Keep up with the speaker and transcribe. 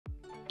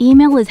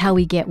Email is how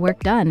we get work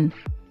done.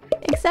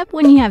 Except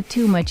when you have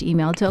too much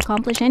email to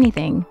accomplish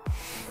anything.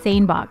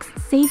 SaneBox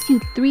saves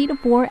you 3 to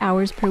 4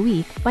 hours per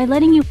week by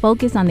letting you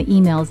focus on the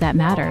emails that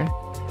matter.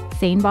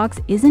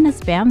 SaneBox isn't a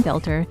spam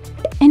filter,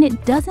 and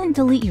it doesn't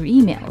delete your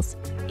emails.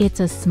 It's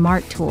a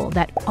smart tool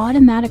that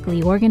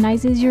automatically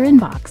organizes your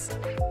inbox.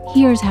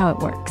 Here's how it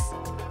works.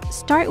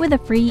 Start with a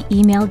free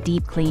email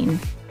deep clean.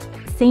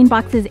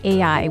 SaneBox's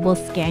AI will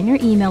scan your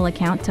email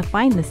account to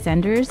find the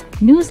senders,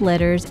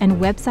 newsletters,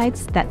 and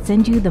websites that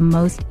send you the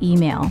most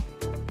email.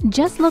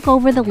 Just look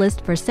over the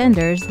list for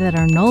senders that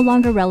are no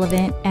longer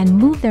relevant and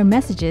move their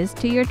messages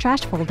to your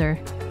trash folder.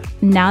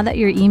 Now that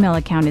your email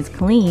account is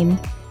clean,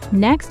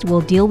 next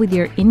we'll deal with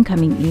your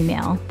incoming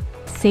email.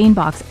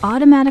 SaneBox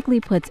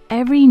automatically puts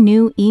every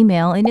new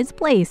email in its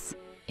place.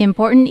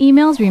 Important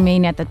emails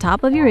remain at the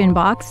top of your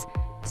inbox,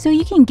 so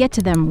you can get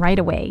to them right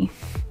away.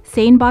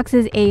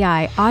 SaneBox's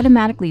AI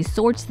automatically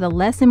sorts the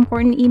less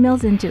important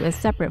emails into a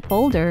separate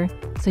folder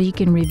so you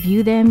can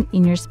review them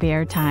in your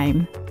spare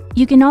time.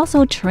 You can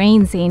also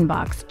train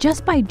SaneBox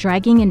just by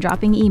dragging and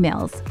dropping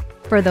emails.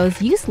 For those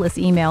useless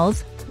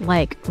emails,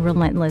 like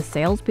relentless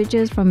sales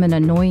pitches from an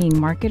annoying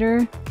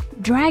marketer,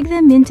 drag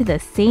them into the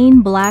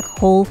Sane black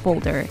hole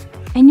folder,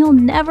 and you'll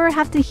never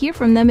have to hear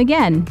from them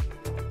again.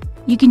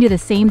 You can do the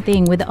same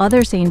thing with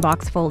other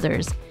SaneBox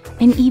folders,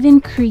 and even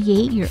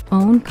create your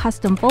own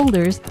custom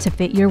folders to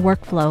fit your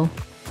workflow.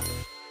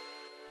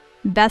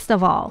 Best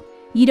of all,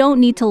 you don't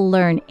need to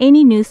learn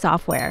any new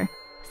software.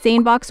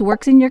 SaneBox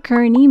works in your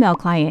current email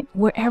client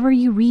wherever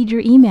you read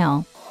your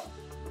email.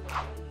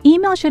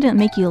 Email shouldn't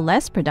make you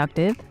less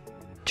productive.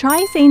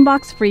 Try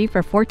SaneBox free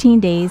for 14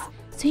 days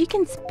so you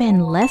can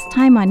spend less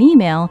time on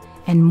email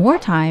and more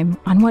time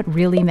on what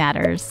really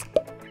matters.